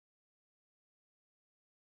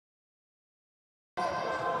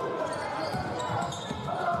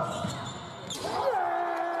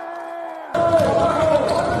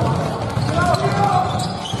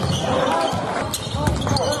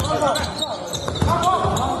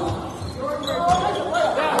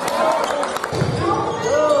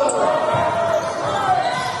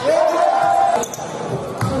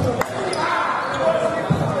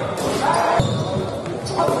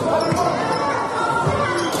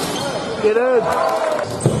Get in.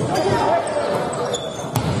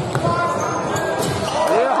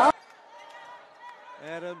 Yeah.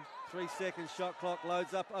 Adam, 3 second shot clock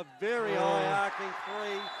loads up a very high arcing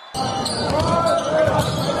three.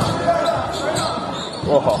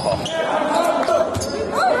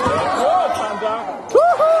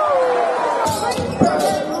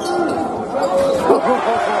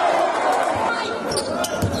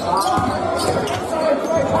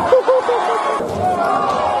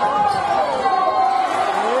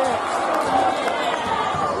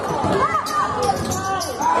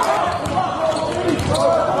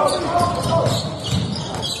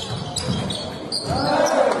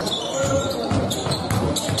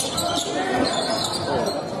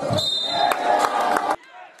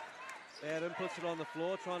 Adam puts it on the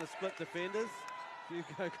floor, trying to split defenders.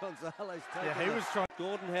 Hugo Gonzalez taking he was trying.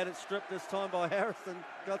 Gordon had it stripped this time by Harrison.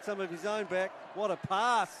 Got some of his own back. What a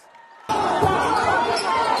pass.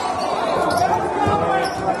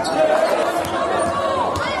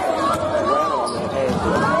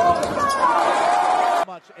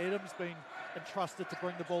 Much Adam's been entrusted to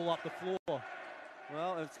bring the ball up the floor.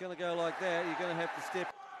 Well, if it's going to go like that, you're going to have to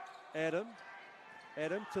step. Adam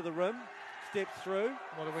to the rim, steps through,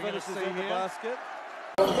 What are we going to finishes see on the here? basket.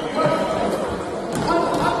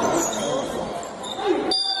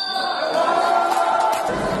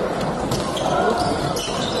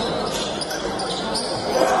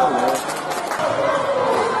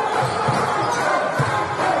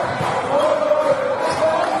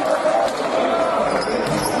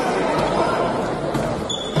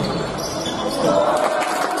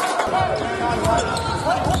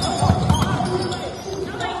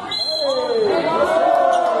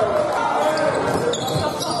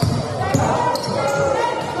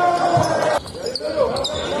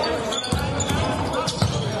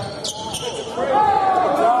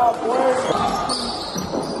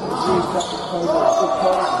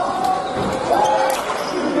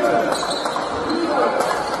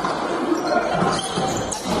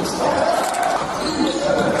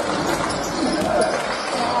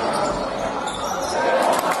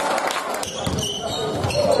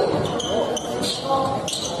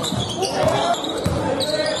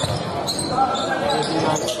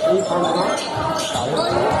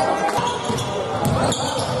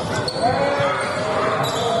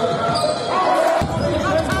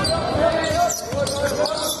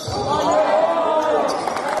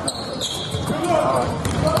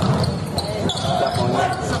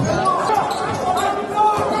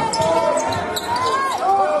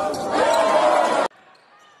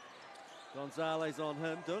 Gonzalez on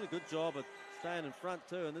him, doing a good job of staying in front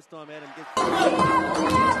too, and this time Adam gets...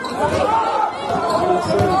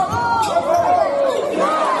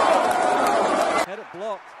 Had it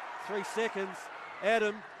blocked, 3 seconds.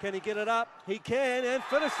 Adam, can he get it up? He can, and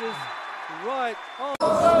finishes right on.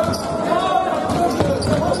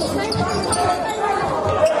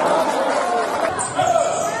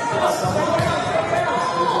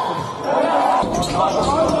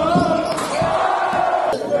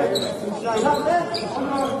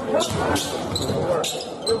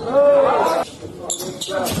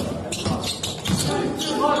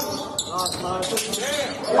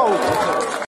 Oh.